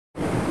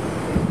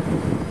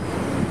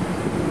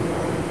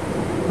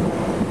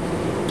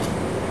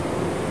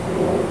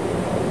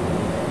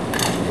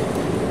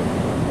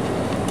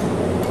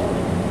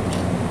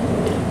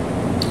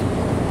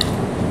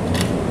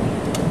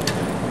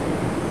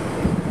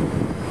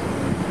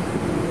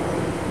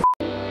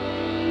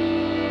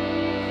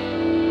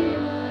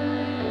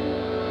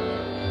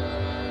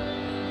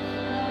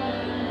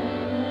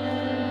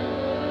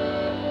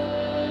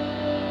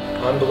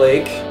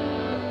Blake.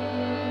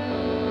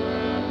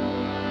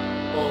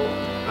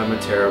 I'm a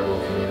terrible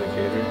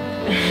communicator.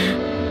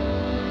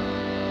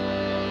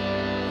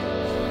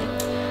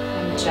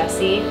 I'm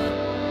Jessi.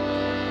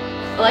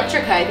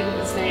 Electrica, I think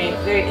was their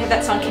name. They had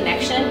that song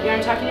Connection. You know what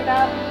I'm talking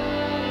about?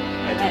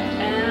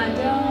 And I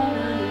don't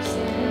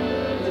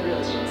understand. It's a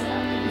really good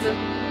song. It's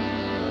a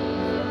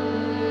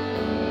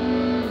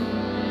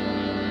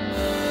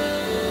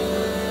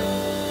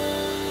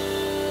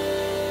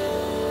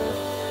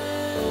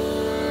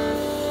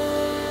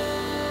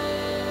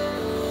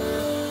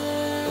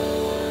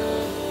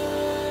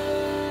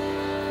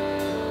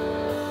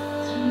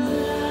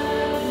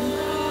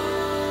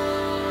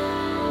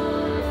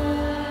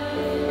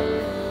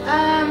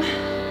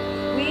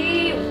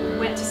we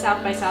went to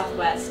South by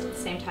Southwest at the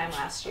same time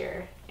last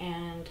year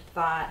and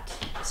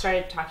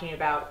started talking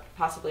about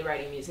possibly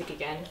writing music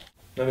again.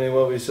 I mean,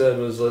 what we said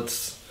was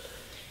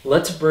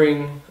let's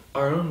bring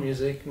our own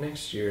music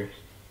next year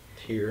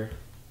here.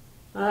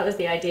 Well, that was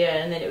the idea,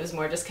 and then it was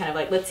more just kind of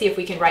like, let's see if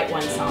we can write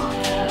one song.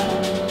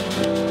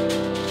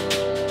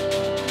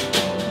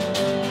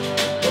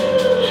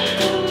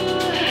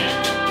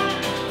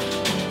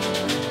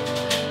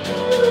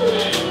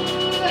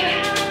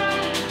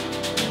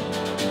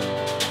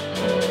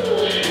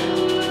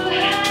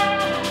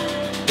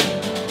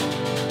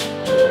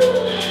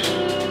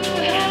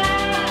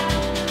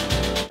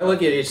 I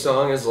look at each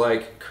song as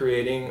like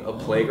creating a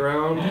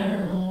playground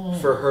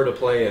for her to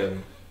play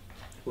in,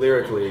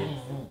 lyrically.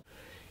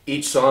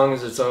 Each song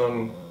is its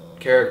own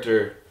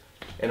character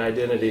and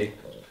identity,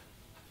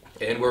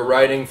 and we're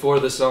writing for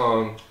the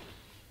song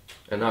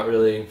and not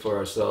really for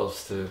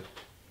ourselves to.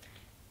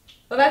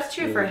 Well, that's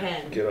true for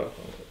him. Get off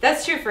on it.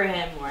 That's true for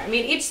him more. I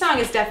mean, each song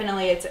is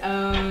definitely its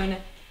own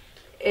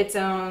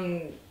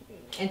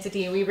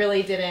entity. We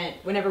really didn't,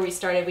 whenever we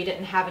started, we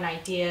didn't have an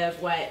idea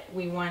of what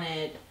we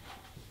wanted,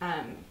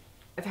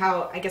 of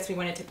how, I guess, we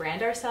wanted to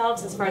brand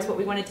ourselves as far as what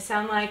we wanted to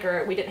sound like,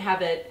 or we didn't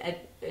have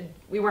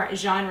we weren't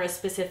genre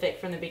specific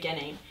from the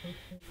beginning.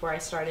 Before I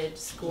started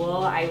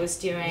school, I was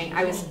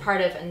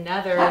part of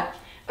another,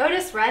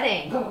 Otis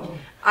Redding.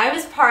 I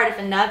was part of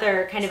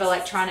another kind of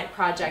electronic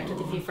project with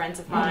a few friends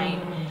of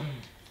mine.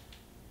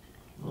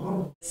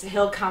 So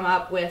he'll come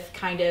up with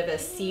kind of a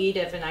seed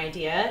of an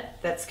idea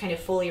that's kind of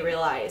fully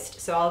realized.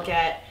 So I'll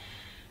get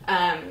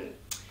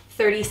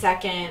 30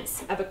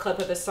 seconds of a clip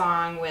of a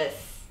song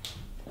with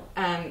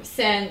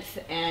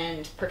synth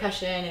and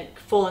percussion and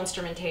full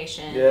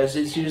instrumentation. Yeah,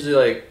 it's usually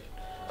like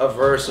a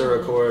verse or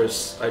a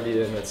chorus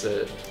idea, and that's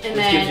it. And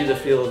Which gives you the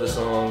feel of the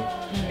song,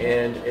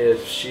 and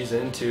if she's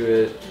into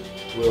it,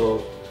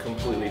 we'll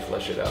completely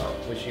flesh it out,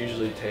 which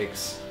usually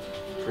takes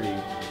pretty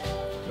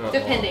not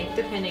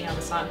depending on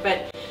the song.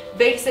 But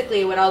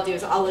basically what I'll do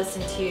is I'll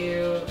listen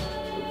to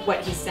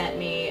what he sent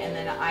me, and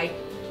then I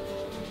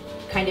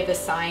kind of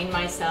assign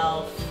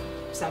myself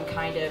some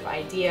kind of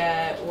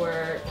idea,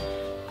 or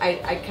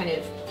I kind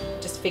of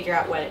just figure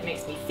out what it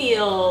makes me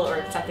feel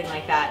or something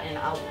like that, and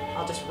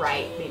I'll just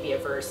write maybe a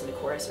verse and a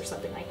chorus or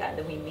something like that, and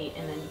then we meet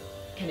and then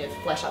kind of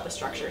flesh out the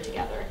structure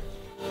together.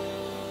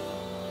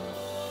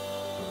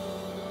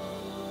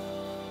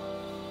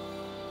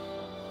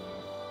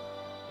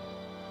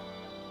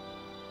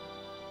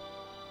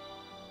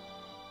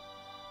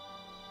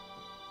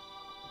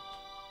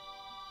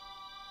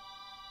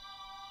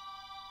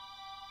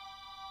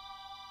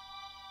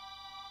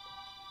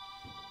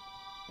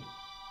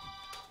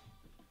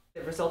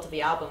 The result of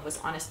the album was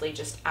honestly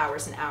just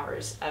hours and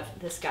hours of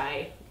this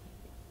guy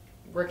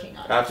working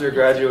on it. After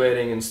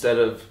graduating, instead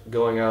of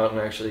going out and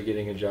actually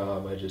getting a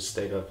job, I just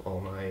stayed up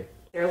all night.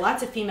 There are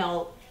lots of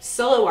female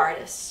solo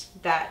artists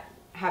that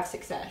have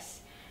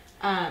success,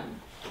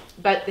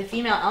 but the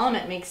female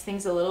element makes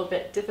things a little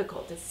bit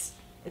difficult. It's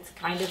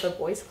kind of a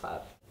boys'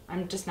 club.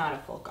 I'm just not a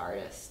folk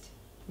artist.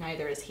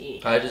 Neither is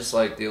he. I just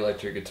like the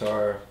electric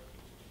guitar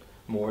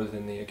more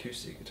than the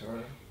acoustic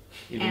guitar.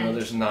 Even though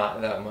there's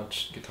not that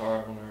much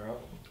guitar on our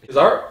album. Because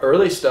our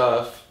early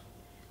stuff,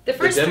 the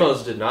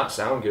demos did not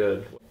sound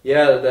good.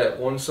 Yeah, that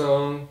one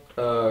song,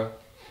 and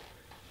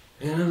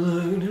I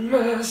looked at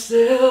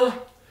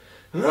myself,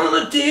 all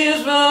the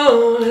tears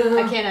falling.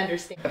 I can't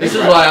understand. This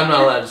is why I'm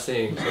not allowed to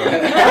sing. So.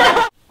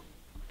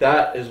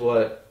 That is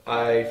what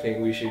I think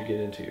we should get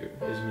into,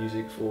 is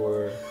music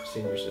for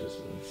senior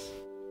citizens.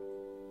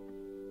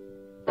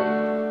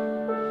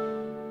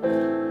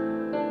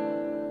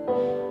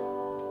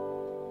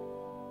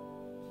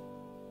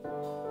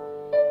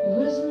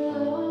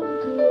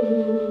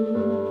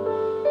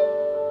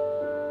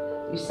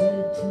 You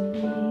said to me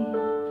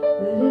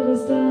that it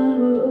was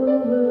done or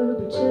over,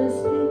 but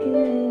just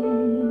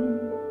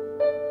beginning.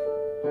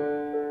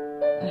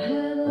 I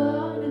had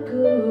long to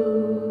go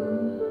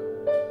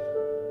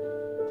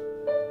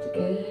to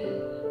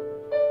get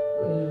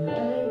where I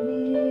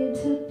need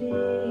to be.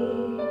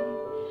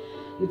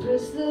 You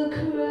pressed the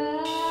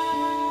crash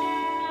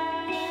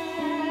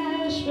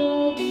button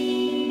on me.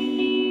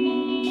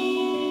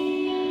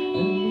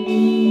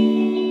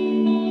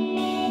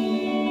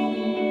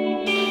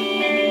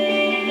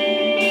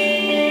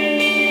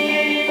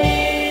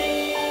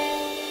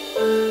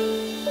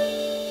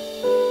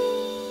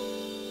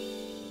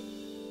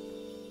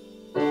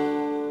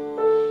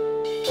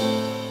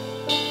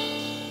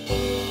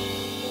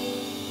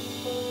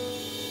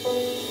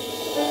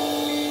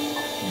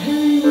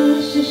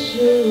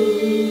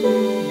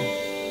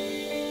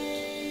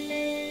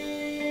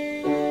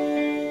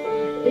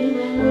 in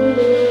my